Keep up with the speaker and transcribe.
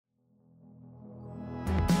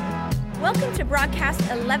Welcome to broadcast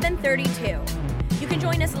 1132. You can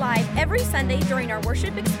join us live every Sunday during our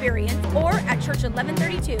worship experience or at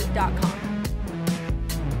church1132.com.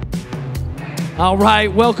 All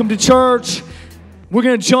right, welcome to church. We're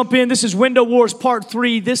going to jump in. This is Window Wars Part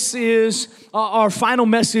 3. This is our final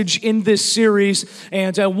message in this series.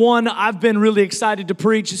 And one I've been really excited to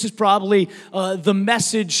preach. This is probably the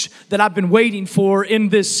message that I've been waiting for in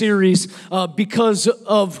this series because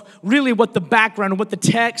of really what the background and what the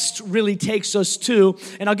text really takes us to.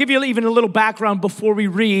 And I'll give you even a little background before we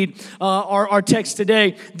read our text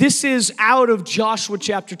today. This is out of Joshua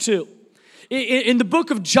chapter 2. In the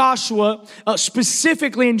book of Joshua,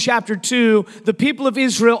 specifically in chapter 2, the people of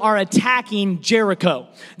Israel are attacking Jericho.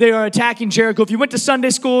 They are attacking Jericho. If you went to Sunday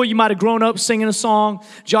school, you might have grown up singing a song.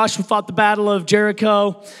 Joshua fought the battle of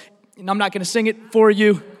Jericho. And I'm not going to sing it for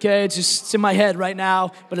you, okay? It's in my head right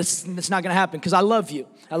now, but it's not going to happen because I love you.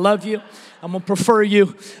 I love you. I'm going to prefer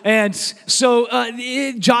you. And so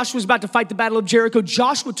Joshua's about to fight the battle of Jericho.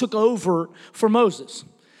 Joshua took over for Moses.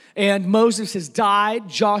 And Moses has died.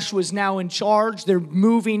 Joshua is now in charge. They're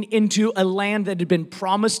moving into a land that had been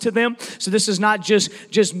promised to them. So this is not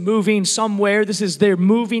just moving somewhere. They're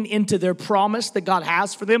moving into their promise that God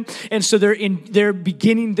has for them. And so they're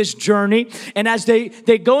beginning this journey. And as they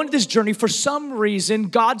go into this journey, for some reason,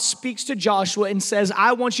 God speaks to Joshua and says,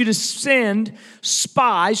 I want you to send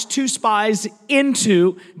two spies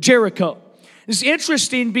into Jericho. It's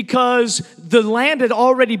interesting because the land had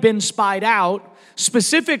already been spied out.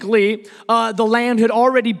 Specifically, the land had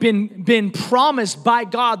already been promised by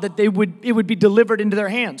God that it would be delivered into their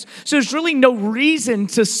hands. So there's really no reason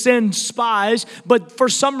to send spies, but for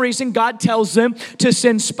some reason, God tells them to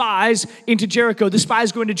send spies into Jericho. The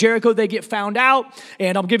spies go into Jericho, they get found out,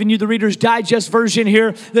 and I'm giving you the Reader's Digest version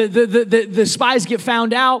here. The spies get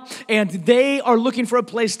found out, and they are looking for a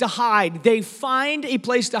place to hide. They find a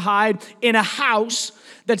place to hide in a house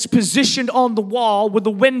that's positioned on the wall with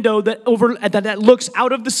a window that looks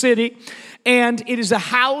out of the city, and it is a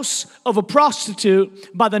house of a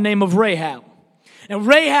prostitute by the name of Rahab. And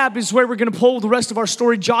Rahab is where we're going to pull the rest of our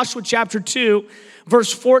story. Joshua chapter 2,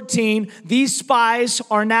 verse 14. These spies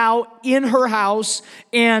are now in her house,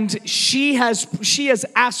 and she has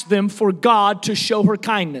asked them for God to show her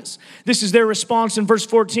kindness. This is their response in verse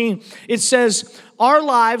 14. It says, our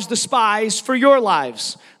lives, the spies, for your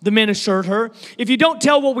lives. The men assured her, if you don't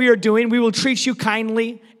tell what we are doing, we will treat you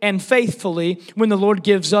kindly and faithfully when the Lord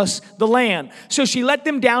gives us the land. So she let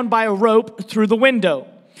them down by a rope through the window.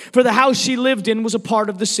 For the house she lived in was a part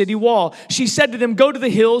of the city wall. She said to them, go to the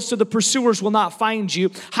hills so the pursuers will not find you.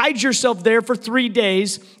 Hide yourself there for 3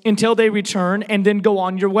 days until they return, and then go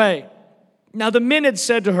on your way. Now the men had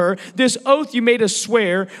said to her, this oath you made us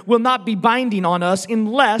swear will not be binding on us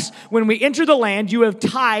unless when we enter the land you have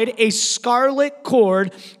tied a scarlet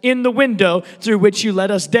cord in the window through which you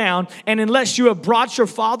let us down, and unless you have brought your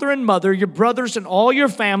father and mother, your brothers and all your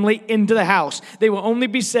family into the house. They will only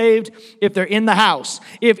be saved if they're in the house.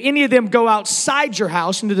 If any of them go outside your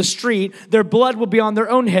house into the street, their blood will be on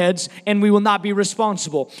their own heads, and we will not be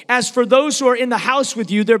responsible. As for those who are in the house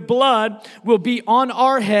with you, their blood will be on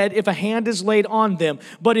our head if a hand is laid on them.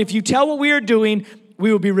 But if you tell what we are doing,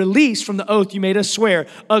 we will be released from the oath you made us swear.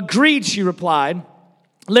 Agreed, she replied.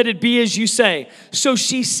 Let it be as you say. So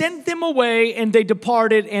she sent them away, and they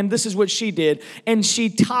departed, and this is what she did. And she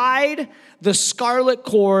tied the scarlet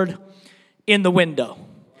cord in the window.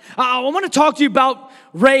 I want to talk to you about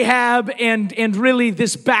Rahab and really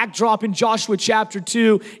this backdrop in Joshua chapter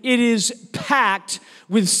 2. It is packed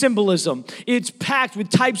with symbolism. It's packed with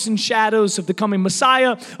types and shadows of the coming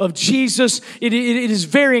Messiah, of Jesus. It is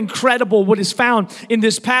very incredible what is found in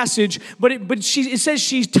this passage. But it says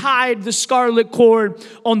she tied the scarlet cord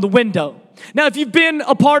on the window. Now, if you've been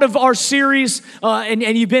a part of our series and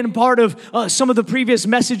you've been a part of some of the previous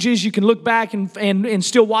messages, you can look back and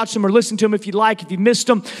still watch them or listen to them if you'd like, if you missed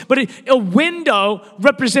them. But a window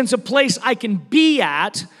represents a place I can be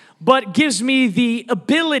at, but gives me the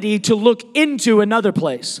ability to look into another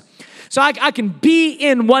place. So I can be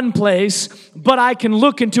in one place, but I can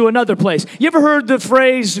look into another place. You ever heard the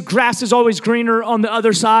phrase, grass is always greener on the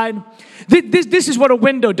other side? This is what a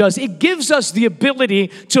window does. It gives us the ability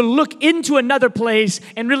to look into another place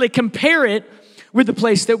and really compare it with the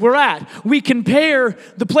place that we're at. We compare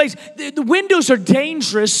the place. The windows are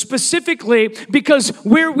dangerous specifically because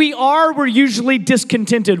where we are, we're usually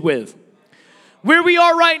discontented with. Where we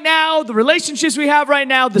are right now, the relationships we have right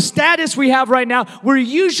now, the status we have right now, we're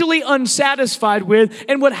usually unsatisfied with.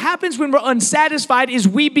 And what happens when we're unsatisfied is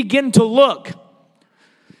we begin to look.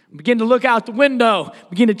 Begin to look out the window,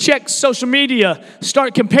 begin to check social media,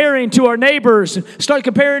 start comparing to our neighbors, start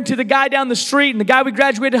comparing to the guy down the street and the guy we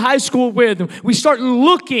graduated high school with. We start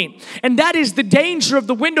looking, and that is the danger of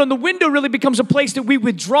the window, and the window really becomes a place that we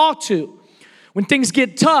withdraw to. When things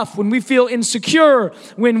get tough, when we feel insecure,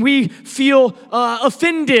 when we feel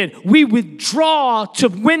offended, we withdraw to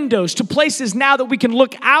windows, to places now that we can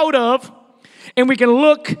look out of, and we can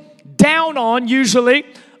look down on, usually,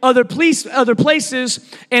 other places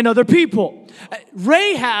and other people.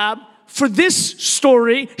 Rahab, for this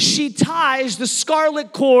story, she ties the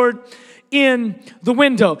scarlet cord in the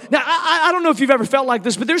window. Now, I don't know if you've ever felt like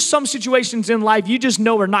this, but there's some situations in life you just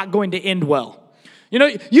know are not going to end well. You know,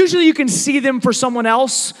 usually you can see them for someone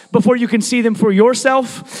else before you can see them for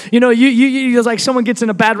yourself. You know, it's like someone gets in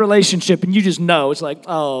a bad relationship and you just know. It's like,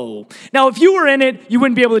 oh. Now, if you were in it, you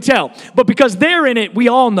wouldn't be able to tell. But because they're in it, we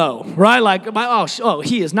all know, right? Like, oh,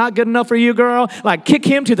 he is not good enough for you, girl. Like, kick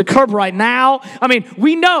him to the curb right now. I mean,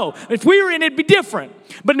 we know. If we were in it, it'd be different.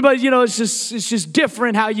 But you know, it's just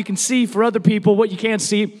different how you can see for other people what you can't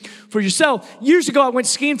see for yourself. Years ago, I went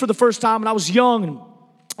skiing for the first time, and I was young,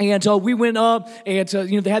 and we went up, and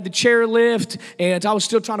they had the chairlift, and I was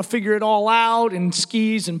still trying to figure it all out, and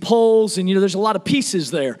skis and poles, and there's a lot of pieces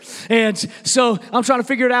there. And so I'm trying to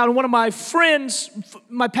figure it out, and one of my friends,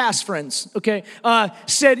 my past friends,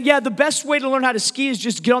 said, yeah, the best way to learn how to ski is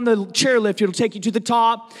just get on the chairlift. It'll take you to the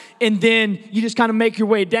top, and then you just kind of make your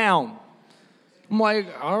way down. I'm like,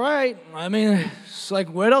 all right. I mean, it's like,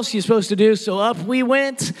 what else are you supposed to do? So up we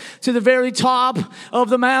went to the very top of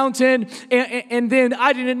the mountain, and then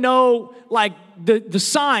I didn't know, like, the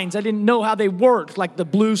signs. I didn't know how they worked, like the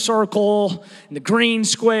blue circle and the green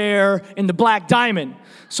square and the black diamond.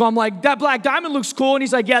 So I'm like, that black diamond looks cool, and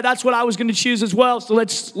he's like, yeah, that's what I was going to choose as well, so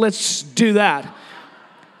let's do that.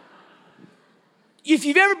 If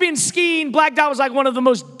you've ever been skiing, Black Diamond was like one of the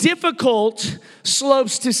most difficult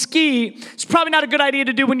slopes to ski. It's probably not a good idea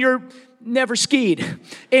to do when you're never skied.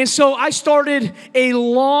 And so I started a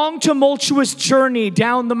long, tumultuous journey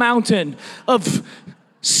down the mountain of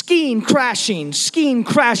skiing, crashing,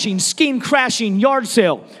 yard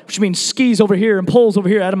sale, which means skis over here and poles over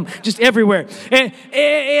here, Adam, just everywhere. And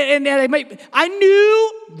I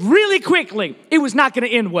knew really quickly it was not going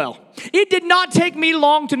to end well. It did not take me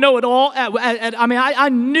long to know it all. I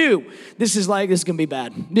knew this is going to be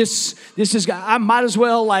bad. I might as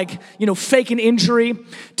well fake an injury,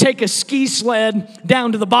 take a ski sled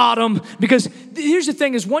down to the bottom, because here's the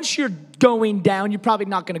thing is, once you're going down, you're probably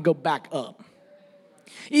not going to go back up.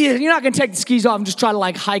 You're not going to take the skis off and just try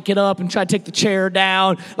to hike it up and try to take the chair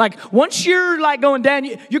down. Once you're going down,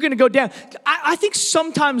 you're going to go down. I think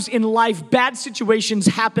sometimes in life, bad situations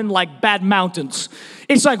happen like bad mountains.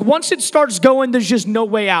 It's like once it starts going, there's just no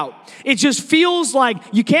way out. It just feels like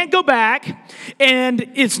you can't go back,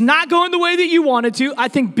 and it's not going the way that you want it to. I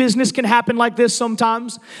think business can happen like this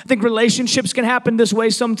sometimes. I think relationships can happen this way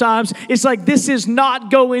sometimes. It's like, this is not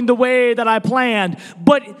going the way that I planned,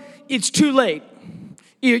 but it's too late.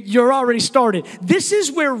 You're already started. This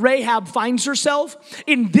is where Rahab finds herself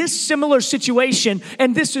in this similar situation,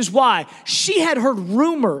 and this is why. She had heard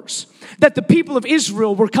rumors that the people of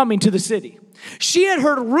Israel were coming to the city. She had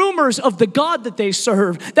heard rumors of the God that they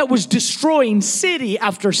served that was destroying city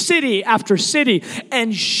after city after city,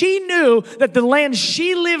 and she knew that the land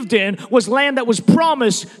she lived in was land that was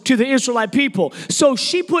promised to the Israelite people. So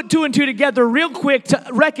she put two and two together real quick to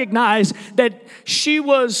recognize that she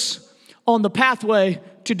was on the pathway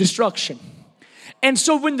to destruction. And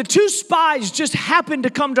so when the two spies just happened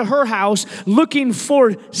to come to her house looking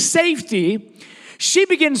for safety, she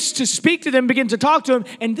begins to speak to them, begins to talk to them,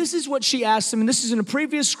 and this is what she asks them, and this is in a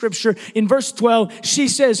previous scripture in verse 12. She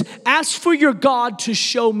says, ask for your God to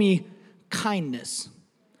show me kindness.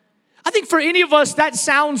 I think for any of us, that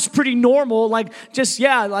sounds pretty normal, like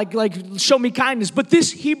show me kindness. But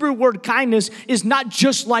this Hebrew word kindness is not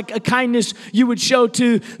just like a kindness you would show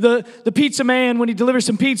to the pizza man when he delivers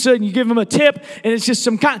some pizza and you give him a tip, and it's just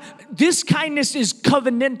some kind. This kindness is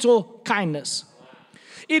covenantal kindness.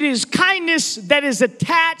 It is kindness that is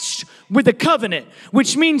attached with a covenant,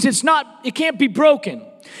 which means it can't be broken.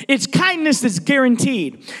 It's kindness that's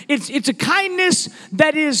guaranteed. It's a kindness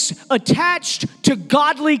that is attached to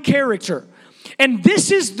godly character. And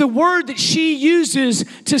this is the word that she uses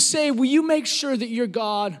to say, will you make sure that your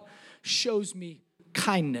God shows me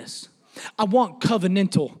kindness? I want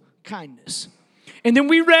covenantal kindness. And then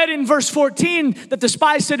we read in verse 14 that the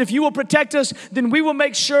spies said, if you will protect us, then we will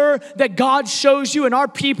make sure that God shows you and our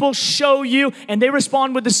people show you. And they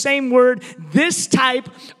respond with the same word, this type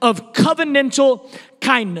of covenantal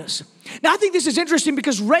kindness. Now, I think this is interesting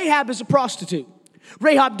because Rahab is a prostitute.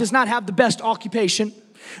 Rahab does not have the best occupation.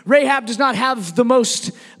 Rahab does not have the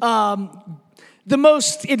most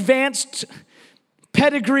advanced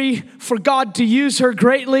pedigree for God to use her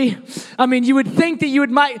greatly. I mean, you would think that you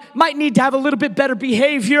might need to have a little bit better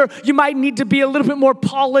behavior. You might need to be a little bit more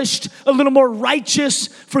polished, a little more righteous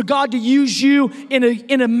for God to use you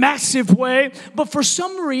in a massive way. But for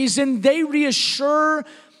some reason, they reassure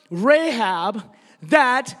Rahab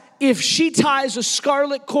that if she ties a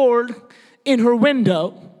scarlet cord in her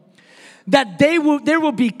window, that there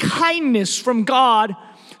will be kindness from God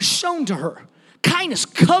shown to her. Kindness,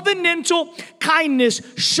 covenantal kindness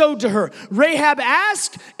showed to her. Rahab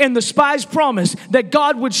asked, and the spies promised that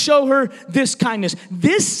God would show her this kindness.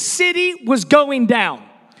 This city was going down.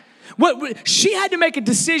 She had to make a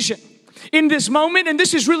decision in this moment, and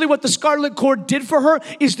this is really what the scarlet cord did for her,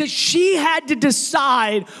 is that she had to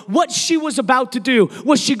decide what she was about to do.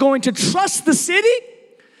 Was she going to trust the city,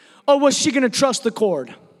 or was she going to trust the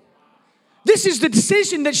cord? This is the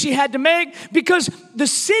decision that she had to make, because the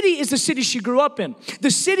city is the city she grew up in. The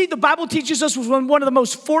city, the Bible teaches us, was one of the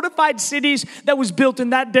most fortified cities that was built in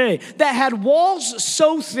that day, that had walls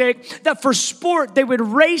so thick that for sport they would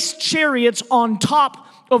race chariots on top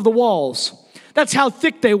of the walls. That's how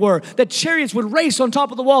thick they were, that chariots would race on top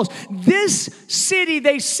of the walls. This city,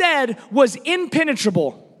 they said, was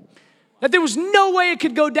impenetrable, that there was no way it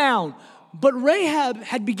could go down. But Rahab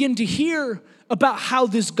had begun to hear about how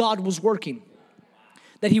this God was working,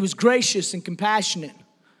 that he was gracious and compassionate,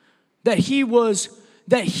 that he was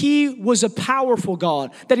a powerful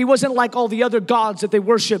God, that he wasn't like all the other gods that they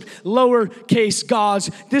worshiped, lowercase gods.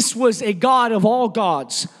 This was a God of all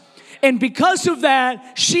gods. And because of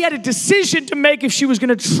that, she had a decision to make if she was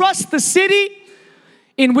going to trust the city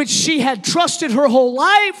in which she had trusted her whole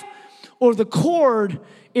life, or the cord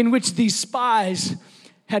in which these spies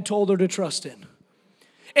had told her to trust in.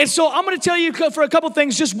 And so I'm going to tell you for a couple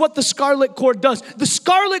things just what the scarlet cord does. The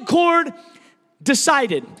scarlet cord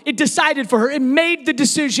decided. It decided for her. It made the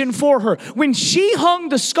decision for her. When she hung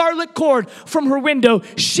the scarlet cord from her window,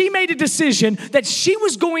 she made a decision that she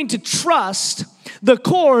was going to trust the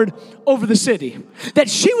cord over the city. That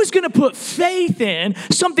she was going to put faith in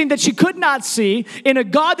something that she could not see, in a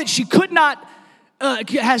God that she could not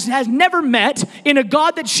has never met, in a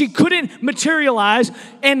God that she couldn't materialize,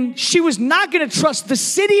 and she was not going to trust the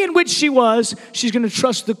city in which she was. She's going to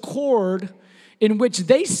trust the cord in which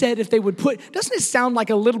they said if they would put. Doesn't it sound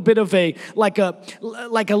like a little bit of a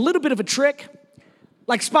little bit of a trick?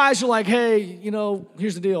 Like spies are like, hey,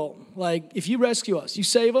 here's the deal. Like, if you rescue us, you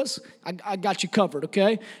save us, I got you covered,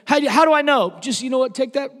 okay? How do I know? Just,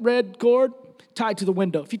 take that red cord, tie it to the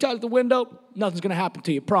window. If you tie it to the window, nothing's going to happen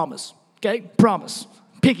to you, promise. Okay, promise.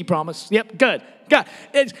 Pinky promise. Yep, good.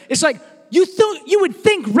 It's like you would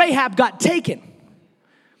think Rahab got taken.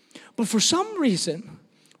 But for some reason,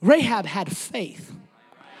 Rahab had faith.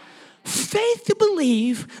 Faith to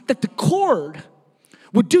believe that the cord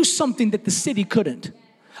would do something that the city couldn't.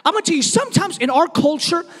 I'm going to tell you, sometimes in our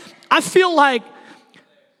culture, I feel like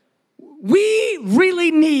we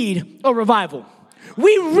really need a revival.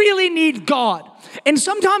 We really need God. And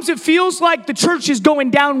sometimes it feels like the church is going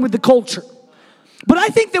down with the culture. But I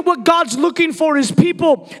think that what God's looking for is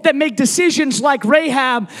people that make decisions like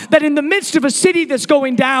Rahab, that in the midst of a city that's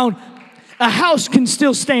going down, a house can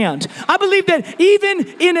still stand. I believe that even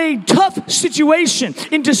in a tough situation,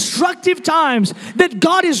 in destructive times, that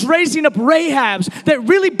God is raising up Rahabs that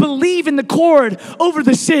really believe in the cord over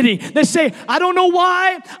the city. They say, I don't know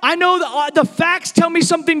why. I know the facts tell me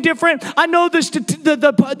something different. I know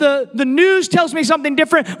the news tells me something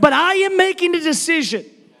different, but I am making a decision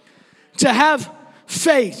to have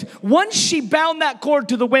faith. Once she bound that cord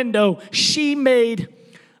to the window, she made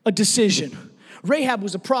a decision. Rahab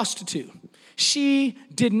was a prostitute. She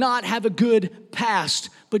did not have a good past,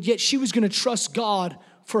 but yet she was going to trust God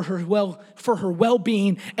for her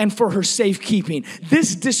well-being and for her safekeeping.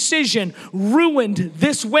 This decision ruined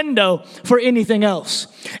this window for anything else.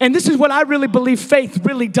 And this is what I really believe faith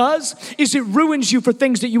really does, is it ruins you for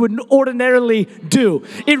things that you would ordinarily do.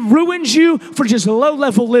 It ruins you for just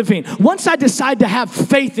low-level living. Once I decide to have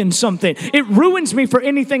faith in something, it ruins me for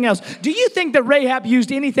anything else. Do you think that Rahab used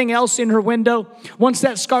anything else in her window once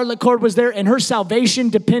that scarlet cord was there and her salvation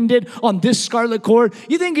depended on this scarlet cord?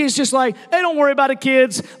 You think it's just like, hey, don't worry about it,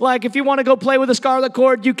 kids. Like, if you want to go play with a scarlet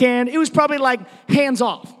cord, you can. It was probably like hands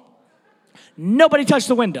off. Nobody touched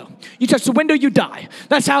the window. You touch the window, you die.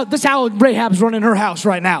 That's how Rahab's running her house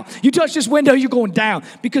right now. You touch this window, you're going down.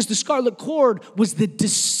 Because the scarlet cord was the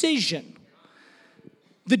decision.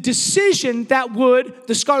 The decision that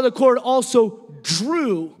the scarlet cord also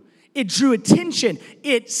drew. It drew attention.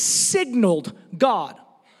 It signaled God.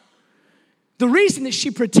 The reason that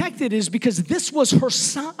she protected is because this was her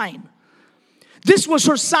sign. This was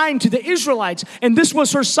her sign to the Israelites, and this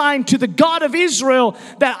was her sign to the God of Israel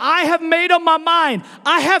that I have made up my mind.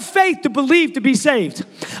 I have faith to believe to be saved.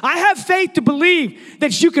 I have faith to believe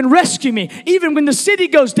that you can rescue me. Even when the city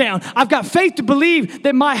goes down, I've got faith to believe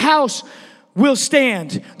that my house will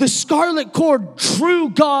stand. The scarlet cord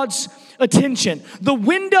drew God's attention. The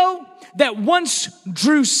window that once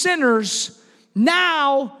drew sinners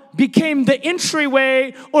now became the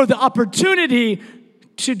entryway or the opportunity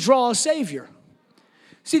to draw a Savior.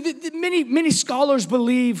 See, many scholars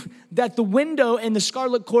believe that the window and the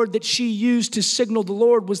scarlet cord that she used to signal the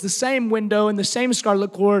Lord was the same window and the same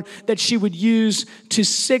scarlet cord that she would use to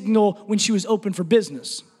signal when she was open for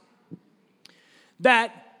business.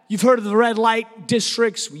 That, you've heard of the red light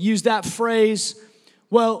districts, we use that phrase.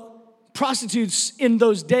 Well, prostitutes in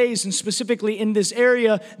those days, and specifically in this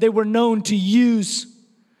area, they were known to use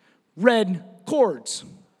red cords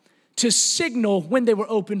to signal when they were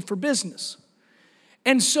open for business.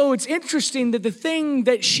 And so it's interesting that the thing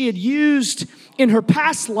that she had used in her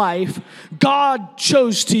past life, God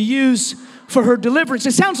chose to use for her deliverance.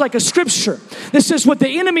 It sounds like a scripture that says what the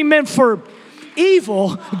enemy meant for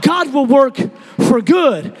evil, God will work for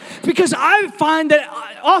good. Because I find that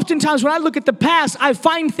oftentimes when I look at the past, I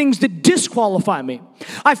find things that disqualify me.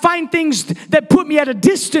 I find things that put me at a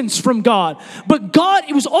distance from God. But God,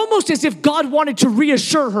 it was almost as if God wanted to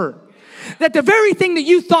reassure her that the very thing that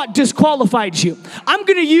you thought disqualified you, I'm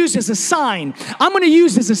going to use as a sign. I'm going to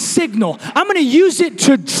use as a signal. I'm going to use it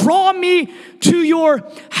to draw me to your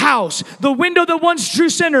house. The window that once drew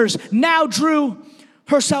sinners now drew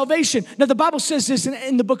her salvation. Now, the Bible says this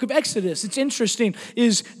in the book of Exodus. It's interesting,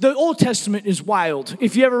 is the Old Testament is wild.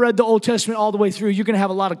 If you ever read the Old Testament all the way through, you're going to have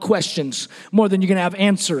a lot of questions more than you're going to have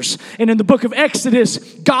answers. And in the book of Exodus,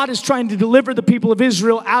 God is trying to deliver the people of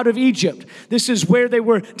Israel out of Egypt. This is where they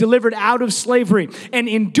were delivered out of slavery. And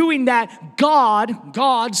in doing that,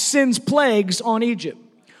 God sends plagues on Egypt.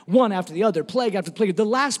 One after the other, plague after plague. The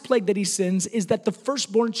last plague that he sends is that the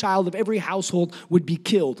firstborn child of every household would be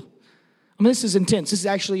killed. I mean, this is intense. This is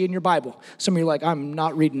actually in your Bible. Some of you are like, I'm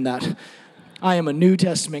not reading that. I am a New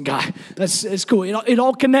Testament guy. It's cool. It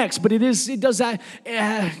all connects, but it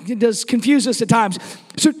does confuse us at times.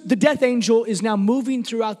 So the death angel is now moving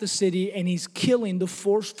throughout the city, and he's killing the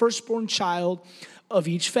firstborn child of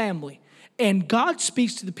each family. And God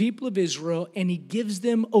speaks to the people of Israel, and he gives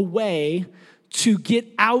them a way to get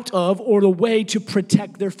out of, or the way to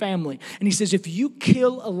protect their family. And he says, if you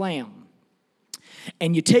kill a lamb,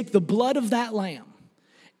 and you take the blood of that lamb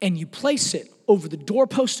and you place it over the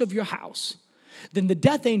doorpost of your house, then the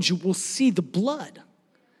death angel will see the blood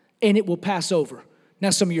and it will pass over.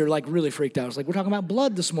 Now, some of you are like really freaked out. It's like, we're talking about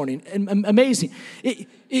blood this morning. Amazing.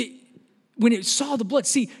 When it saw the blood,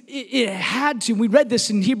 see, it had to. We read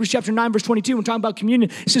this in Hebrews chapter 9, verse 22. We're talking about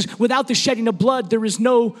communion. It says, without the shedding of blood, there is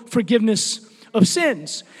no forgiveness of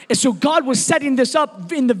sins. And so God was setting this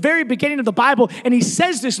up in the very beginning of the Bible, and he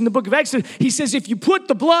says this in the book of Exodus. He says, if you put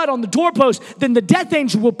the blood on the doorpost, then the death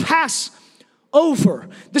angel will pass over.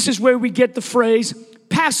 This is where we get the phrase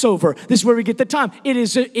Passover. This is where we get the time. It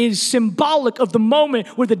is symbolic of the moment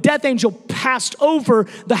where the death angel passed over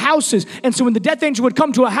the houses. And so when the death angel would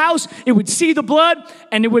come to a house, it would see the blood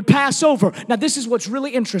and it would pass over. Now, this is what's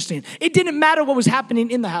really interesting. It didn't matter what was happening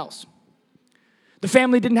in the house. The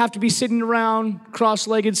family didn't have to be sitting around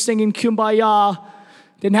cross-legged singing Kumbaya.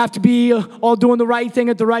 Didn't have to be all doing the right thing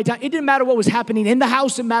at the right time. It didn't matter what was happening in the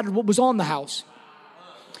house. It mattered what was on the house.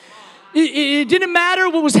 It didn't matter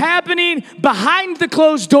what was happening behind the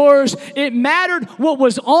closed doors. It mattered what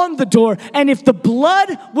was on the door. And if the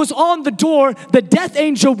blood was on the door, the death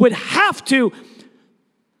angel would have to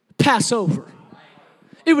pass over.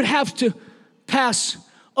 It would have to pass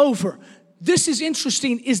over. This is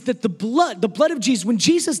interesting, is that the blood of Jesus, when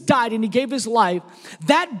Jesus died and he gave his life,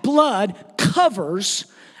 that blood covers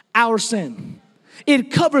our sin. It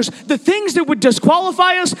covers the things that would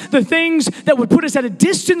disqualify us, the things that would put us at a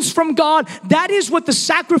distance from God. That is what the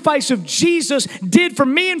sacrifice of Jesus did for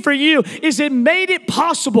me and for you, is it made it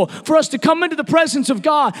possible for us to come into the presence of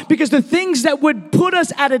God, because the things that would put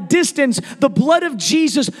us at a distance, the blood of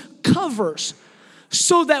Jesus covers,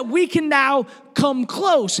 so that we can now come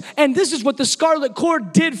close. And this is what the scarlet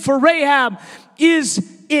cord did for Rahab,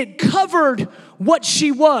 is it covered what she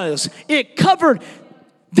was. It covered.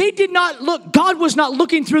 They did not look, God was not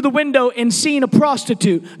looking through the window and seeing a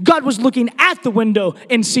prostitute. God was looking at the window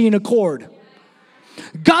and seeing a cord.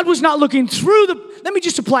 God was not looking through let me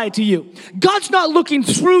just apply it to you. God's not looking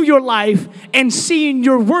through your life and seeing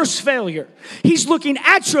your worst failure. He's looking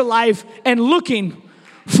at your life and looking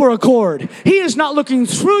for a cord. He is not looking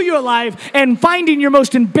through your life and finding your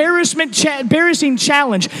most embarrassing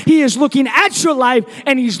challenge. He is looking at your life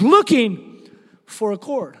and he's looking for a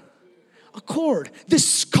cord. A cord. This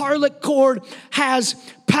scarlet cord has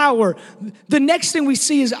power. The next thing we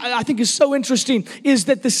see I think is so interesting, is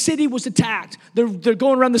that the city was attacked. They're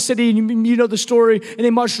going around the city, and you know the story, and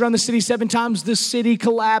they marched around the city 7 times. The city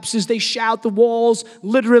collapses. They shout. The walls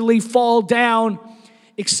literally fall down,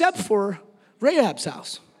 except for Rahab's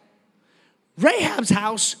house. Rahab's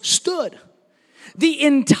house stood. The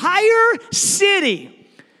entire city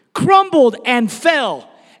crumbled and fell,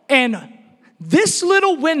 and this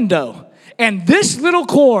little window and this little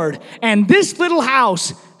cord and this little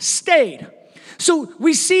house stayed. So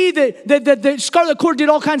we see that the scarlet cord did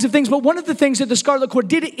all kinds of things, but one of the things that the scarlet cord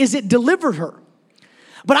did is it delivered her.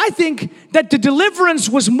 But I think that the deliverance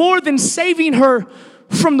was more than saving her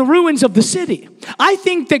from the ruins of the city. I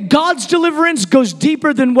think that God's deliverance goes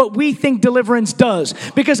deeper than what we think deliverance does.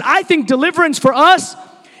 Because I think deliverance for us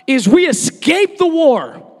is we escaped the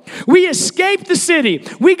war. We escaped the city.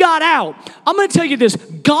 We got out. I'm going to tell you this.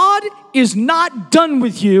 God is not done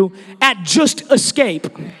with you at just escape.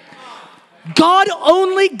 God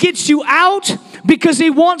only gets you out because he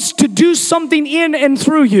wants to do something in and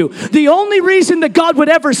through you. The only reason that God would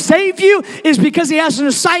ever save you is because he has an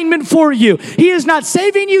assignment for you. He is not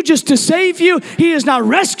saving you just to save you. He is not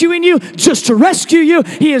rescuing you just to rescue you.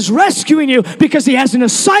 He is rescuing you because he has an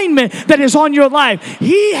assignment that is on your life.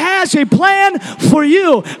 He has a plan for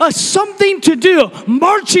you, something to do,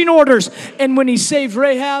 marching orders. And when he saved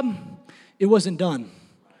Rahab, it wasn't done.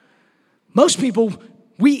 Most people,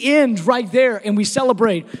 we end right there and we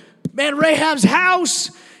celebrate. Man, Rahab's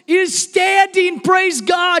house is standing. Praise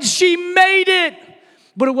God. She made it.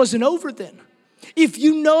 But it wasn't over then. If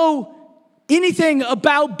you know anything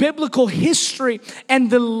about biblical history and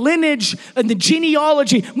the lineage and the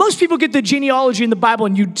genealogy, most people get the genealogy in the Bible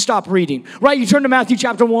and you stop reading, right? You turn to Matthew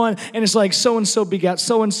chapter 1 and it's like so-and-so begat,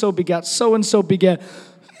 so-and-so begat, so-and-so begat.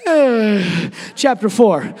 Chapter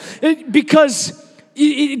 4. Because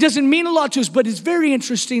it doesn't mean a lot to us, but it's very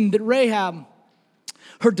interesting that Rahab,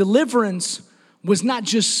 her deliverance was not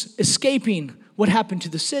just escaping what happened to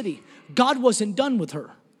the city. God wasn't done with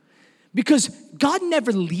her. Because God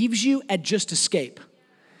never leaves you at just escape.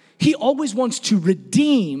 He always wants to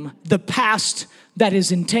redeem the past that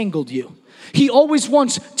has entangled you. He always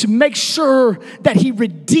wants to make sure that he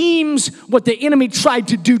redeems what the enemy tried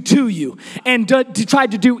to do to you and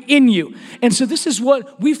tried to do in you. And so this is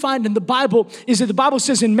what we find in the Bible, is that the Bible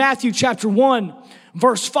says in Matthew chapter 1,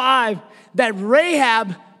 verse 5, that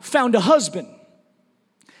Rahab found a husband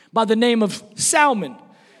by the name of Salmon.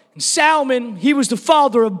 And Salmon, he was the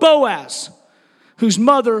father of Boaz, whose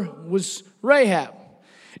mother was Rahab.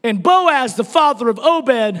 And Boaz, the father of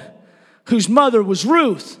Obed, whose mother was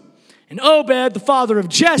Ruth. And Obed, the father of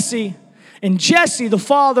Jesse. And Jesse, the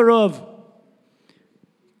father of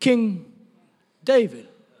King David.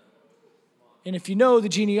 And if you know the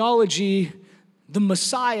genealogy, the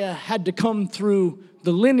Messiah had to come through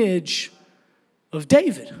the lineage of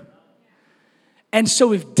David. And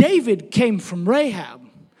so if David came from Rahab,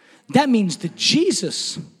 that means that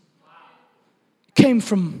Jesus came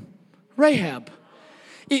from Rahab.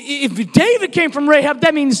 If David came from Rahab,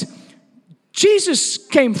 that means Jesus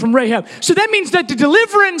came from Rahab. So that means that the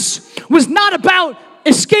deliverance was not about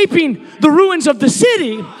escaping the ruins of the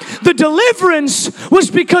city. The deliverance was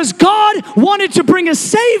because God wanted to bring a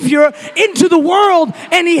Savior into the world,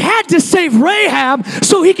 and he had to save Rahab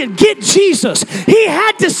so he could get Jesus. He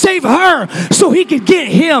had to save her so he could get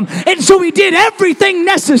him. And so he did everything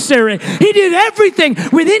necessary. He did everything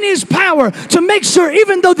within his power to make sure,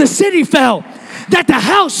 even though the city fell, that the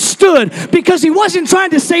house stood, because he wasn't trying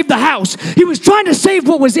to save the house. He was trying to save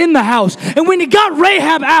what was in the house. And when he got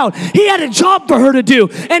Rahab out, he had a job for her to do.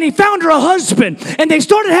 And he found her a husband. And they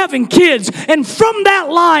started having kids. And from that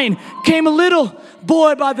line came a little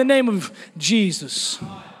boy by the name of Jesus.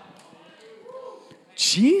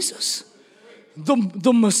 Jesus?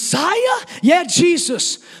 The Messiah? Yeah,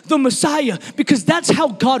 Jesus, the Messiah, because that's how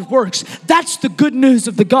God works. That's the good news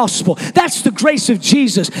of the gospel. That's the grace of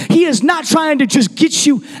Jesus. He is not trying to just get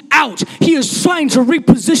you out. He is trying to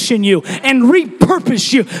reposition you and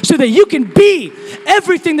repurpose you so that you can be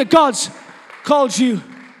everything that God's called you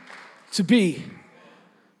to be.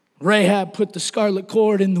 Rahab put the scarlet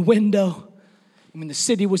cord in the window. When the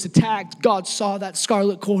city was attacked, God saw that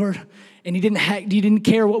scarlet cord. And he didn't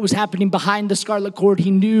care what was happening behind the scarlet cord.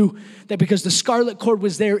 He knew that because the scarlet cord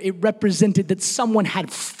was there, it represented that someone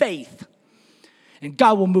had faith. And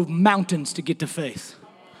God will move mountains to get to faith.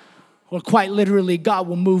 Or quite literally, God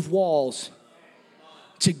will move walls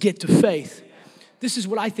to get to faith. This is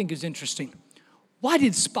what I think is interesting. Why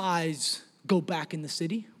did spies go back in the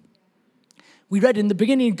city? We read in the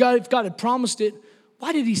beginning, God had promised it.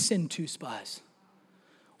 Why did he send 2 spies?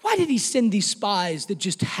 Why did he send these spies that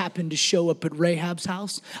just happened to show up at Rahab's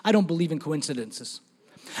house? I don't believe in coincidences.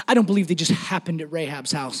 I don't believe they just happened at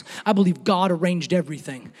Rahab's house. I believe God arranged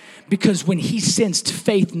everything. Because when he sensed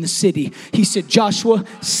faith in the city, he said, Joshua,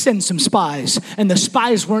 send some spies. And the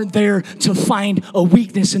spies weren't there to find a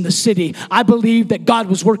weakness in the city. I believe that God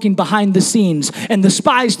was working behind the scenes. And the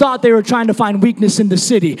spies thought they were trying to find weakness in the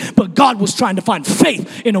city. But God was trying to find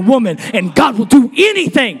faith in a woman. And God will do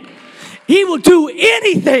anything. He will do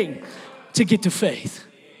anything to get to faith.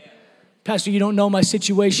 Pastor, you don't know my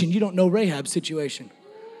situation. You don't know Rahab's situation.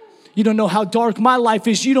 You don't know how dark my life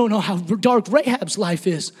is. You don't know how dark Rahab's life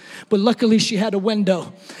is. But luckily she had a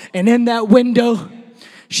window. And in that window,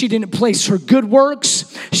 she didn't place her good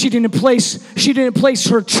works. She didn't place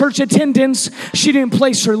her church attendance. She didn't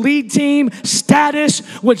place her lead team status.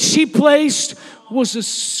 What she placed was a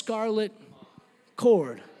scarlet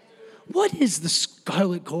cord. What is the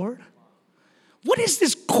scarlet cord? What is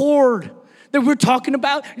this cord that we're talking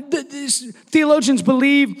about? Theologians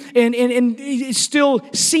believe, and it's still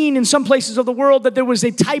seen in some places of the world, that there was a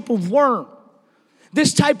type of worm.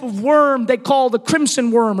 This type of worm they call the crimson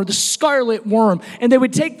worm or the scarlet worm. And they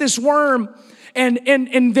would take this worm and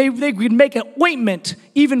they would make an ointment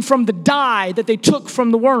even from the dye that they took from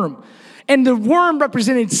the worm. And the worm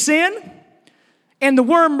represented sin, and the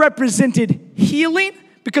worm represented healing,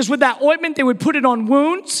 because with that ointment they would put it on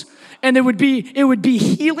wounds. And it would be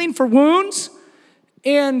healing for wounds.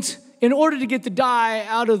 And in order to get the dye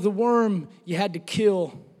out of the worm, you had to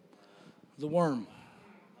kill the worm.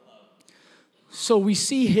 So we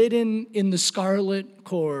see hidden in the scarlet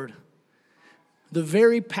cord the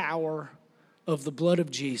very power of the blood of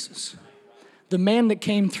Jesus. The man that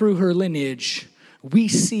came through her lineage, we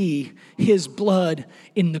see his blood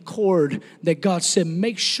in the cord that God said,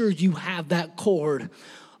 make sure you have that cord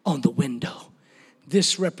on the window.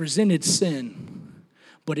 This represented sin,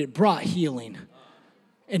 but it brought healing,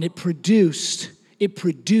 and it produced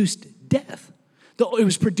death. It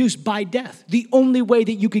was produced by death. The only way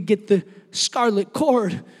that you could get the scarlet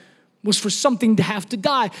cord was for something to have to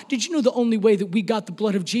die. Did you know the only way that we got the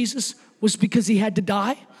blood of Jesus was because he had to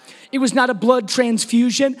die? It was not a blood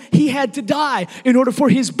transfusion. He had to die in order for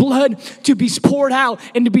his blood to be poured out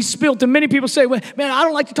and to be spilled. And many people say, well, man, I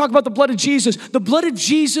don't like to talk about the blood of Jesus. The blood of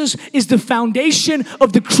Jesus is the foundation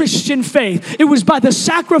of the Christian faith. It was by the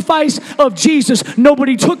sacrifice of Jesus.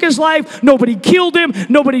 Nobody took his life. Nobody killed him.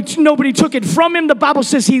 Nobody took it from him. The Bible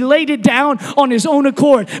says he laid it down on his own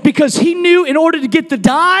accord because he knew in order to get the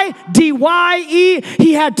dye, D-Y-E,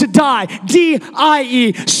 he had to die,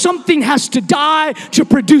 D-I-E. Something has to die to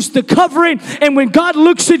produce the covering. And when God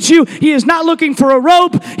looks at you, he is not looking for a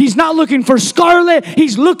robe. He's not looking for scarlet.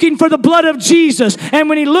 He's looking for the blood of Jesus. And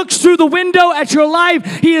when he looks through the window at your life,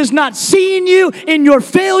 he is not seeing you in your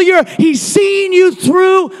failure. He's seeing you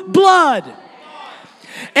through blood.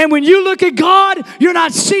 And when you look at God, you're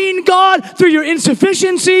not seeing God through your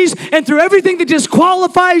insufficiencies and through everything that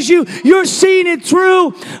disqualifies you. You're seeing it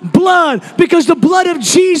through blood, because the blood of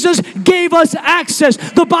Jesus gave us access.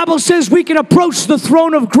 The Bible says we can approach the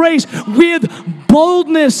throne of grace with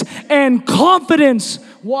boldness and confidence.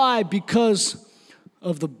 Why? Because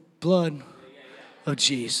of the blood of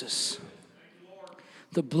Jesus.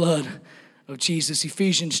 The blood of Jesus.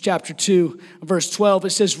 Ephesians chapter 2, verse 12, it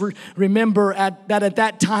says, remember that at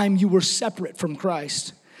that time you were separate from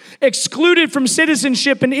Christ, excluded from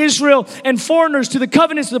citizenship in Israel and foreigners to the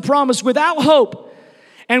covenants of the promise, without hope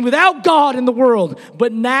and without God in the world.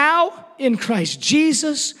 But now in Christ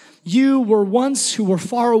Jesus, you were once who were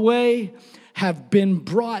far away, have been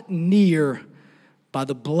brought near by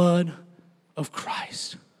the blood of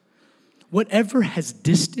Christ. Whatever has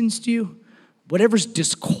distanced you, whatever's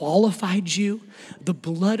disqualified you, the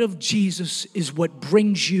blood of Jesus is what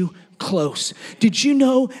brings you close. Did you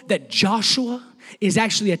know that Joshua is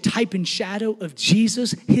actually a type and shadow of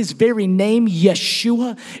Jesus? His very name,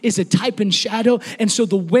 Yeshua, is a type and shadow. And so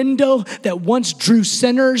the window that once drew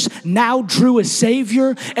sinners now drew a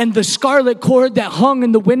Savior. And the scarlet cord that hung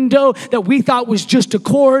in the window that we thought was just a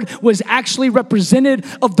cord was actually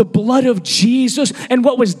representative of the blood of Jesus. And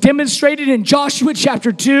what was demonstrated in Joshua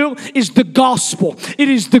chapter 2 is the gospel. It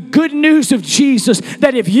is the good news of Jesus,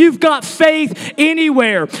 that if you've got faith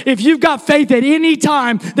anywhere, if you've got faith at any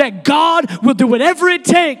time, that God will do whatever it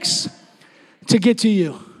takes to get to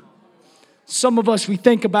you. Some of us, we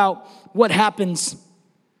think about what happens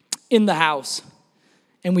in the house,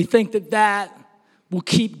 and we think that will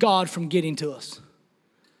keep God from getting to us.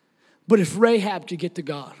 But if Rahab could get to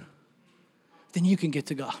God, then you can get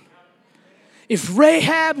to God. If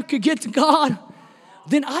Rahab could get to God,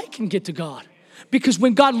 then I can get to God. Because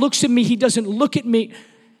when God looks at me, he doesn't look at me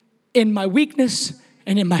in my weakness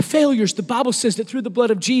and in my failures. The Bible says that through the blood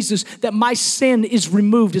of Jesus, that my sin is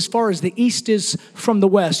removed as far as the east is from the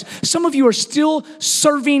west. Some of you are still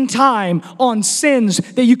serving time on sins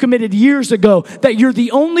that you committed years ago, that you're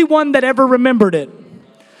the only one that ever remembered it.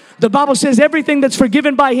 The Bible says everything that's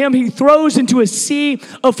forgiven by him, he throws into a sea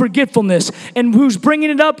of forgetfulness. And who's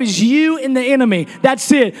bringing it up is you and the enemy.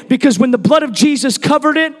 That's it. Because when the blood of Jesus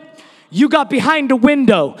covered it, you got behind a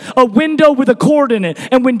window with a cord in it.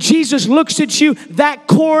 And when Jesus looks at you, that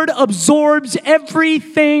cord absorbs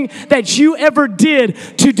everything that you ever did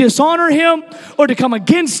to dishonor him or to come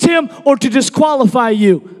against him or to disqualify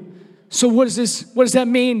you. So what does that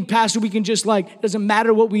mean, Pastor? We can just it doesn't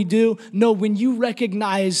matter what we do. No, when you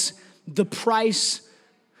recognize the price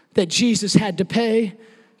that Jesus had to pay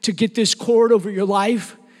to get this cord over your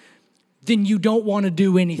life, then you don't want to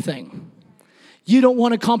do anything. You don't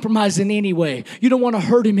want to compromise in any way. You don't want to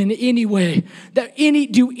hurt him in any way.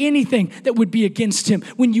 Do anything that would be against him.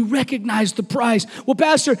 When you recognize the price. Well,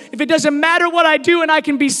 Pastor, if it doesn't matter what I do and I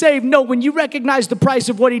can be saved. No, when you recognize the price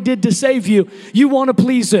of what he did to save you, you want to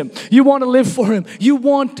please him. You want to live for him. You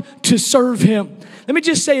want to serve him. Let me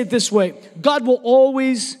just say it this way. God will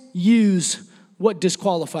always use what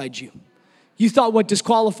disqualified you. You thought what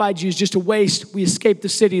disqualified you is just a waste. We escaped the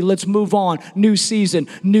city. Let's move on. New season,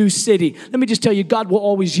 new city. Let me just tell you, God will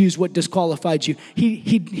always use what disqualified you.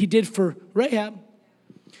 He did for Rahab.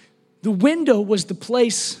 The window was the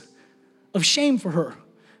place of shame for her.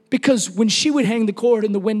 Because when she would hang the cord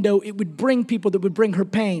in the window, it would bring people that would bring her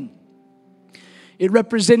pain. It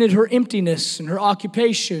represented her emptiness and her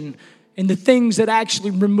occupation and the things that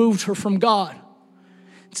actually removed her from God.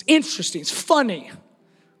 It's interesting. It's funny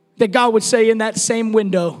that God would say in that same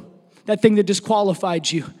window, that thing that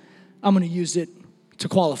disqualified you, I'm going to use it to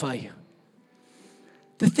qualify you.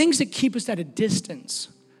 The things that keep us at a distance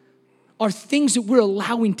are things that we're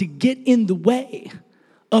allowing to get in the way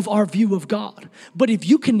of our view of God. But if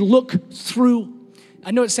you can look through,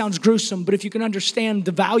 I know it sounds gruesome, but if you can understand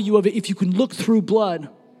the value of it, if you can look through blood,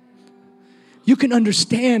 you can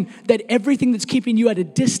understand that everything that's keeping you at a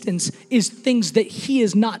distance is things that he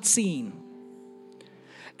is not seeing.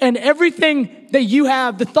 And everything that you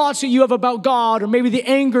have, the thoughts that you have about God, or maybe the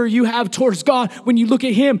anger you have towards God, when you look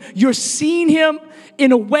at him, you're seeing him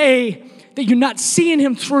in a way that you're not seeing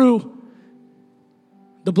him through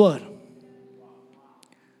the blood.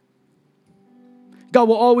 God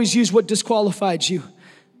will always use what disqualified you,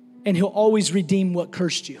 and he'll always redeem what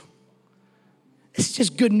cursed you. It's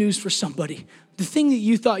just good news for somebody. The thing that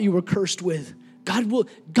you thought you were cursed with,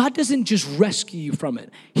 God doesn't just rescue you from it.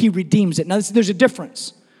 He redeems it. Now, there's a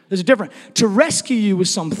difference. There's a difference. To rescue you with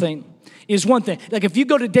something is one thing. Like if you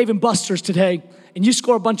go to Dave & Buster's today and you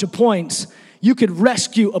score a bunch of points, you could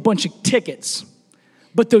rescue a bunch of tickets.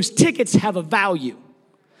 But those tickets have a value.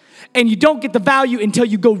 And you don't get the value until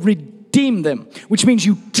you go redeem them, which means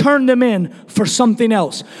you turn them in for something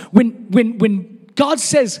else. When God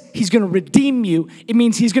says he's going to redeem you, it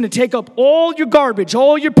means he's going to take up all your garbage,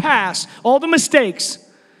 all your past, all the mistakes.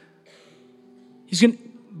 The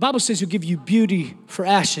Bible says he'll give you beauty for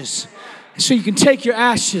ashes. So you can take your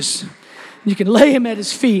ashes and you can lay him at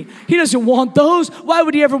his feet. He doesn't want those. Why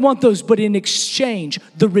would he ever want those? But in exchange,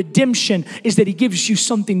 the redemption is that he gives you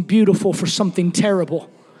something beautiful for something terrible.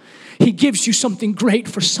 He gives you something great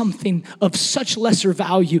for something of such lesser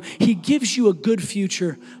value. He gives you a good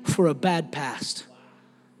future for a bad past.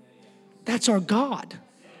 That's our God.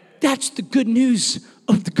 That's the good news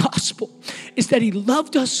of the gospel, is that he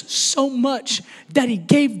loved us so much that he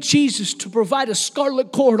gave Jesus to provide a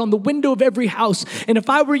scarlet cord on the window of every house. And if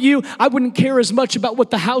I were you, I wouldn't care as much about what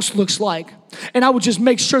the house looks like. And I would just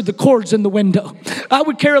make sure the cord's in the window. I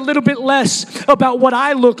would care a little bit less about what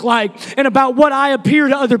I look like and about what I appear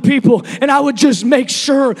to other people. And I would just make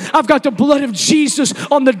sure I've got the blood of Jesus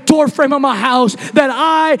on the doorframe of my house, that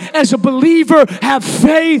I, as a believer, have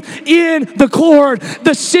faith in the cord.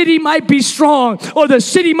 The city might be strong or the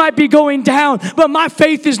city might be going down, but my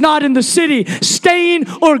faith is not in the city staying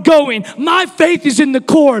or going. My faith is in the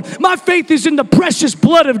cord. My faith is in the precious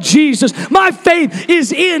blood of Jesus. My faith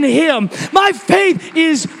is in him. My faith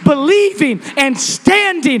is believing and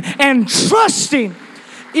standing and trusting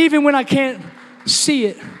even when I can't see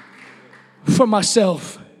it for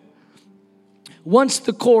myself. Once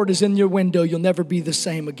the cord is in your window, you'll never be the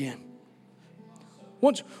same again.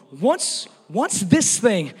 Once this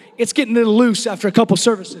thing, it's getting a little loose after a couple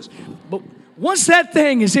services, but once that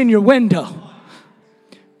thing is in your window,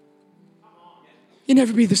 you'll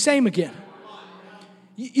never be the same again.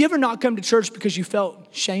 You ever not come to church because you felt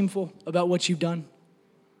shameful about what you've done?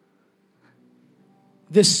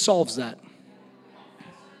 This solves that.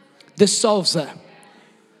 This solves that.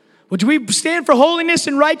 Would we stand for holiness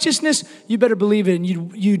and righteousness? You better believe it, and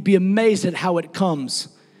you'd be amazed at how it comes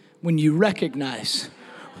when you recognize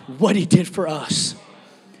what he did for us.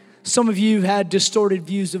 Some of you had distorted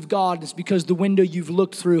views of God. It's because the window you've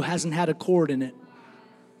looked through hasn't had a cord in it.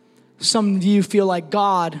 Some of you feel like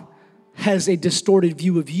God has a distorted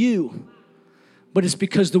view of you, but it's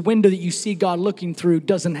because the window that you see God looking through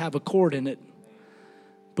doesn't have a cord in it.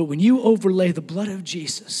 But when you overlay the blood of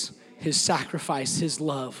Jesus, his sacrifice, his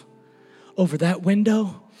love, over that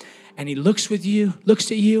window, and he looks at you,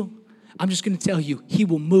 I'm just going to tell you, he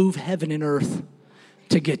will move heaven and earth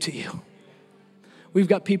to get to you. We've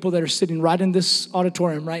got people that are sitting right in this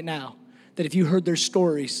auditorium right now that if you heard their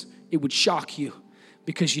stories, it would shock you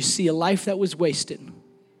because you see a life that was wasted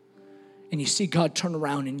and you see God turn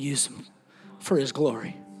around and use them for his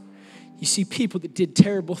glory. You see people that did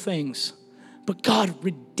terrible things, but God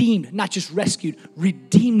redeemed, not just rescued,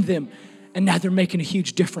 redeemed them. And now they're making a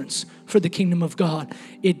huge difference for the kingdom of God.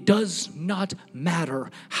 It does not matter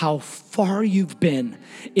how far you've been.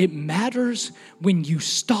 It matters when you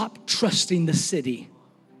stop trusting the city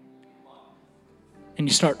and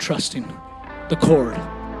you start trusting the cord.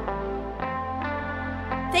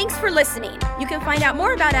 Thanks for listening. You can find out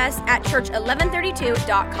more about us at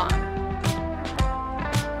church1132.com.